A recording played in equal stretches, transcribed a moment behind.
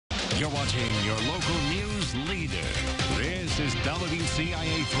You're watching your local news leader. This is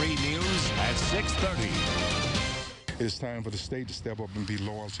WCIA 3 News at 6:30. It's time for the state to step up and be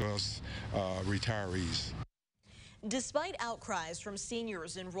loyal to us retirees. Despite outcries from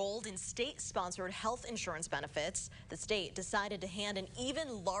seniors enrolled in state-sponsored health insurance benefits, the state decided to hand an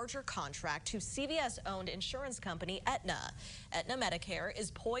even larger contract to CVS-owned insurance company Aetna. Aetna Medicare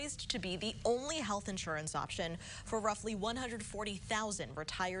is poised to be the only health insurance option for roughly 140,000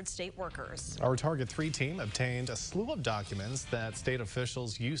 retired state workers. Our Target 3 team obtained a slew of documents that state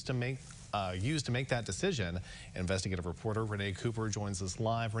officials used to make that decision. Investigative reporter Renee Cooper joins us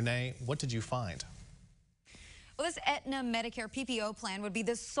live. Renee, what did you find? Well, this Aetna Medicare PPO plan would be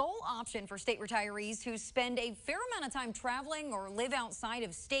the sole option for state retirees who spend a fair amount of time traveling or live outside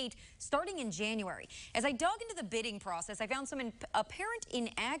of state starting in January. As I dug into the bidding process, I found some apparent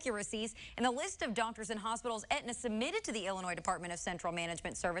inaccuracies in the list of doctors and hospitals Aetna submitted to the Illinois Department of Central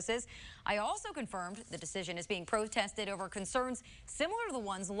Management Services. I also confirmed the decision is being protested over concerns similar to the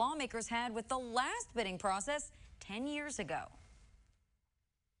ones lawmakers had with the last bidding process 10 years ago.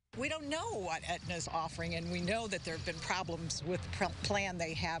 We don't know what Aetna is offering, and we know that there have been problems with the plan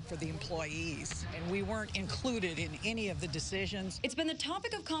they have for the employees, and we weren't included in any of the decisions. It's been the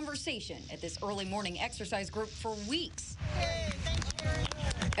topic of conversation at this early morning exercise group for weeks. Hey, thank you very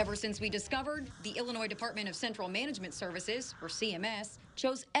much. Ever since we discovered the Illinois Department of Central Management Services, or CMS,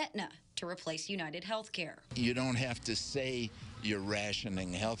 chose Aetna to replace United Healthcare. You don't have to say you're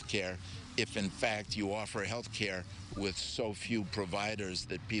rationing healthcare if in fact you offer healthcare with so few providers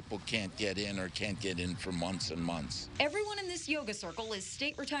that people can't get in or can't get in for months and months. Everyone in this yoga circle is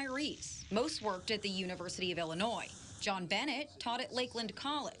state retirees. Most worked at the University of Illinois. John Bennett taught at Lakeland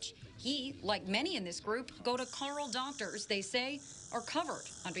College. He, like many in this group, go to Carl doctors they say are covered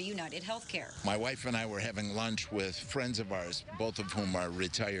under United Healthcare. My wife and I were having lunch with friends of ours, both of whom are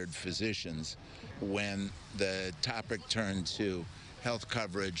retired physicians, when the topic turned to health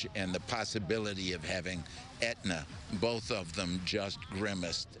coverage and the possibility of having Aetna. Both of them just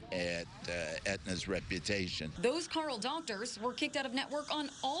grimaced at Aetna's reputation. Those Carl doctors were kicked out of network on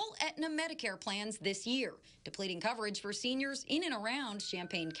all Aetna Medicare plans this year, depleting coverage for seniors in and around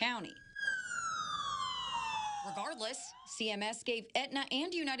Champaign County. Regardless, CMS gave Aetna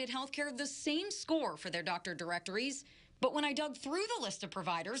and United Healthcare the same score for their doctor directories. But when I dug through the list of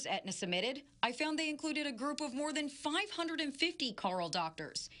providers Aetna submitted, I found they included a group of more than 550 Carl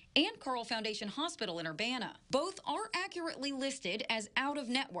doctors and Carl Foundation Hospital in Urbana. Both are accurately listed as out of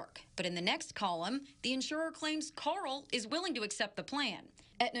network, but in the next column, the insurer claims Carl is willing to accept the plan.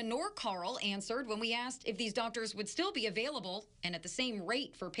 Aetna nor Carl answered when we asked if these doctors would still be available and at the same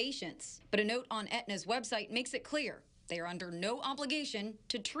rate for patients. But a note on Aetna's website makes it clear they are under no obligation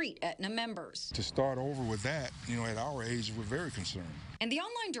to treat Aetna members. To start over with that, at our age, we're very concerned. And the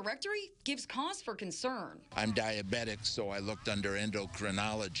online directory gives cause for concern. I'm diabetic, so I looked under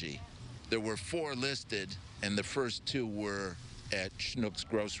endocrinology. There were 4 listed, and the first 2 were at Schnucks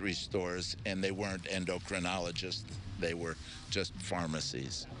grocery stores, and they weren't endocrinologists. They were just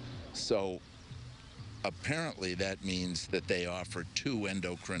pharmacies. So apparently that means that they offer 2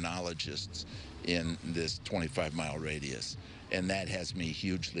 endocrinologists in this 25-mile radius, and that has me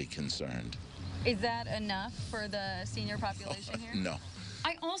hugely concerned. Is that enough for the senior population here? No.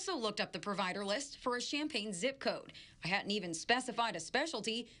 I also looked up the provider list for a Champaign zip code. I hadn't even specified a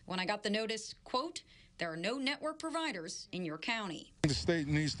specialty when I got the notice, quote, there are no network providers in your county. The state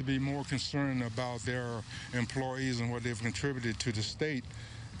needs to be more concerned about their employees and what they've contributed to the state,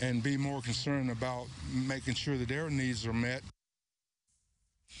 and be more concerned about making sure that their needs are met.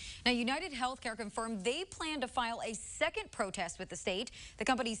 Now, United Healthcare confirmed they plan to file a second protest with the state. The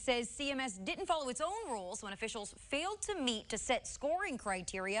company says CMS didn't follow its own rules when officials failed to meet to set scoring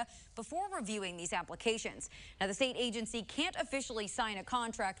criteria before reviewing these applications. Now, the state agency can't officially sign a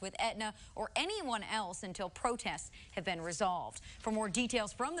contract with Aetna or anyone else until protests have been resolved. For more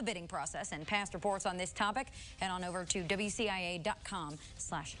details from the bidding process and past reports on this topic, head on over to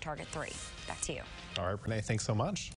WCIA.com/Target3. Back to you. All right, Renee, thanks so much.